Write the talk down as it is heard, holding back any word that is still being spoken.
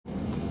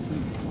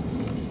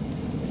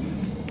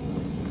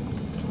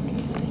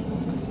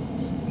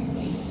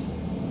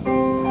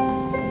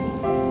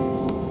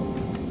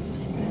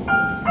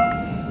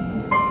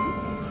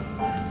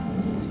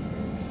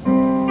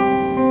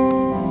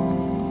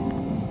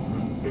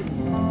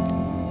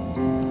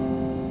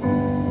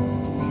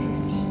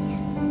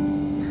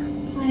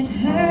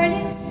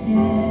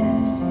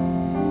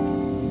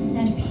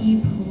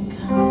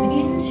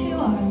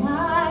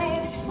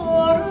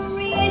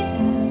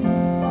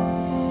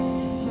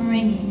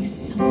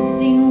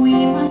something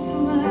we must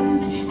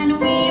learn, and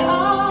we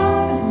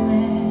are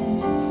led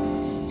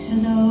to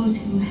those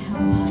who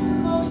help us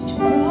most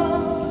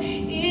grow.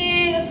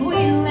 If we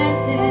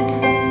let them,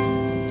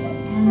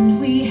 and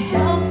we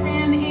help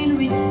them in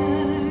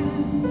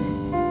return,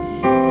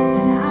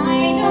 and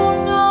I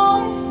don't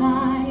know if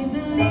I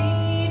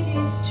believe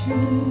it's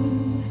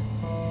true,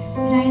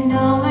 but I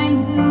know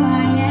I'm who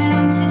I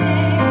am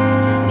today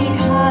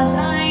because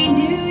I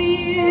knew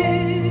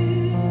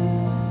you.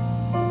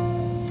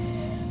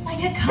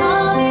 Like a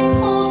comet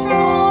pulled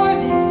from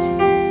orbit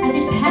as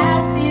it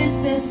passes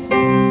the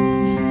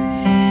sun,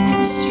 as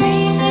a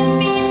stream that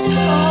meets a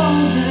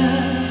boulder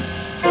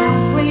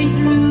halfway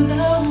through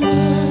the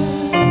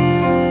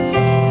woods.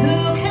 Who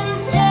can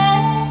say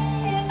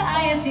if I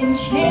have been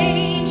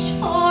changed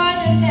for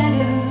the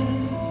better?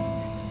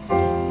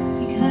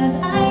 Because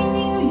I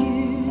knew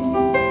you.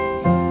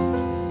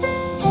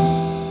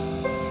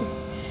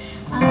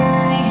 I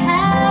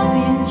have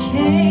been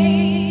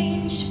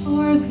changed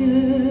for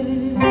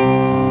good.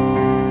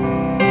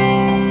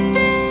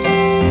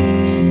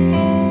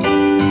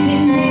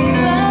 It may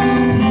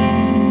well be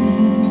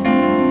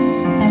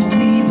that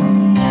we will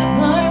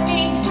never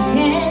meet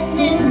again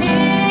in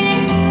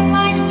this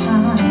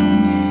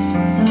lifetime.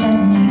 So let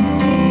me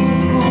say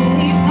before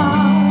we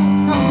part,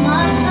 so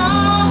much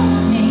of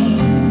me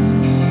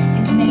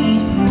is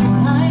made from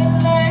what I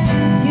learned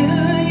from you.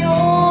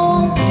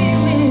 You'll be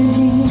with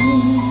me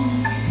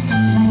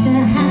like a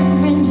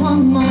handprint on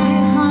my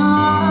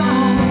heart.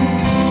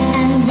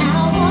 And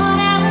now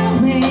whatever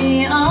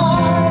way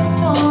our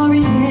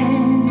story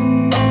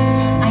ends,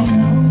 I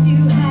know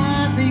you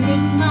have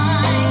rewritten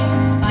mine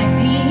by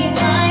being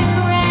my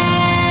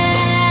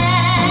friend.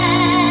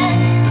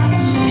 Like a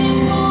stream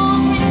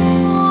pulled with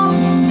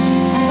morning,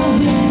 like a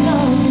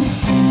window to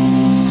see,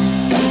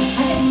 like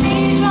a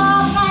sea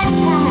drop by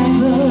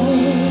Sagrada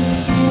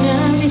in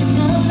a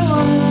distant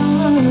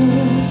world.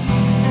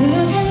 Who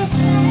can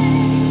say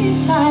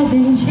if I've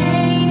been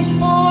changed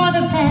for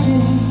the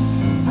better?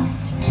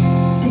 But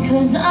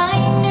because I